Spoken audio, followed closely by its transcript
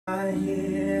I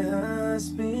hear her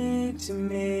speak to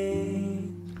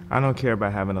me. I don't care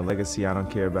about having a legacy. I don't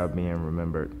care about being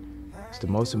remembered. The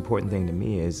most important thing to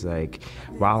me is like,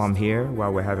 while I'm here,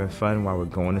 while we're having fun, while we're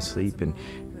going to sleep and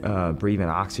breathing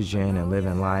oxygen and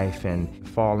living life and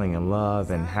falling in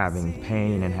love and having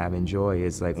pain and having joy,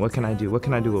 is like, what can I do? What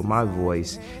can I do with my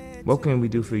voice? What can we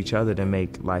do for each other to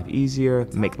make life easier,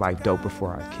 make life doper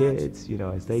for our kids, you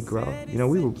know, as they grow? You know,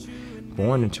 we were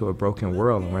born into a broken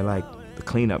world and we're like the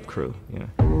cleanup crew, you know.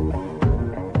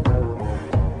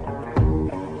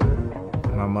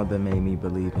 My mother made me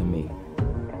believe in me.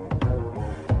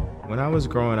 When I was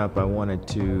growing up, I wanted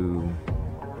to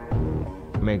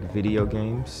make video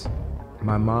games.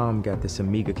 My mom got this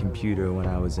Amiga computer when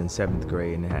I was in 7th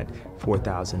grade and it had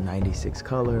 4,096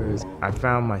 colors. I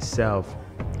found myself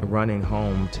running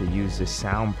home to use this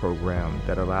sound program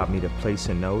that allowed me to place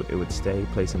a note, it would stay,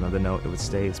 place another note, it would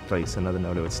stay, place another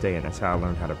note, it would stay, and that's how I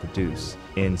learned how to produce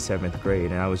in 7th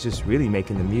grade. And I was just really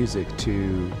making the music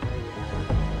to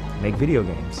make video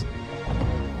games.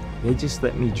 They just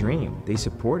let me dream. They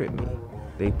supported me.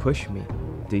 They pushed me.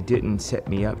 They didn't set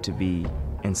me up to be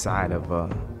inside of a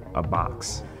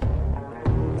box.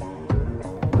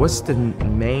 What's the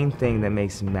main thing that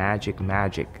makes magic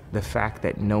magic? The fact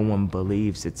that no one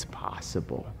believes it's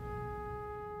possible.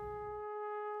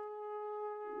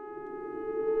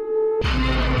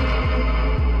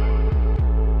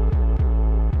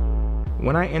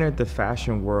 When I entered the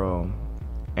fashion world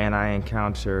and I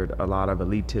encountered a lot of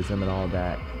elitism and all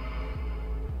that,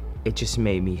 it just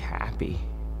made me happy.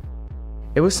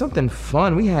 It was something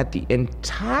fun. We had the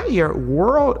entire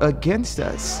world against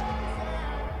us.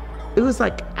 It was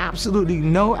like absolutely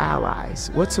no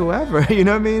allies whatsoever, you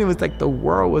know what I mean? It was like the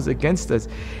world was against us.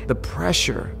 The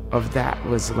pressure of that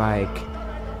was like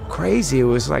crazy. It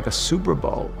was like a Super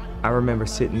Bowl. I remember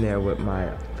sitting there with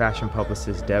my fashion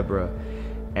publicist, Deborah,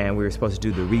 and we were supposed to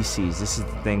do the Reese's. This is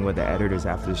the thing where the editors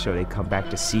after the show, they come back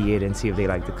to see it and see if they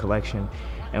like the collection.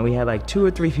 And we had like 2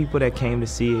 or 3 people that came to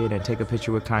see it and take a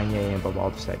picture with Kanye and blah, blah, all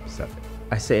this type of stuff.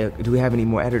 I say, do we have any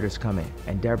more editors coming?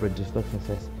 And Deborah just looks and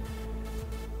says,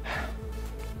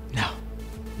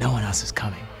 no one else is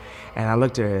coming. And I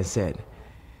looked at her and said,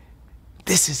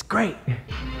 this is great.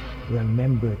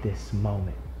 Remember this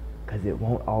moment, because it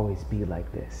won't always be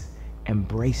like this.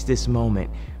 Embrace this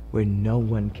moment where no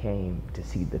one came to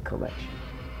see the collection.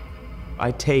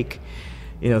 I take,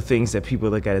 you know, things that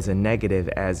people look at as a negative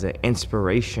as an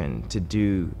inspiration to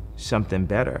do something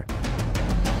better.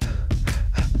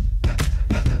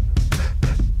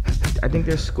 I think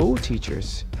there's school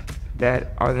teachers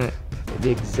that are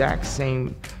the exact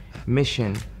same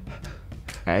mission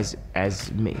as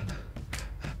me.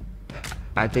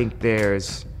 I think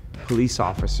there's police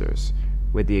officers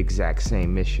with the exact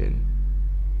same mission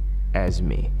as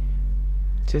me.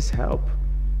 Just help.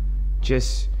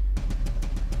 Just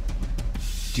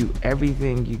do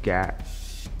everything you got.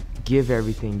 Give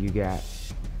everything you got.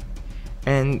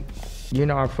 And, you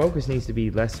know, our focus needs to be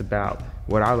less about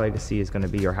what our legacy is going to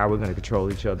be or how we're going to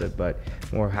control each other, but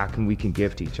more how we can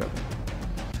give to each other.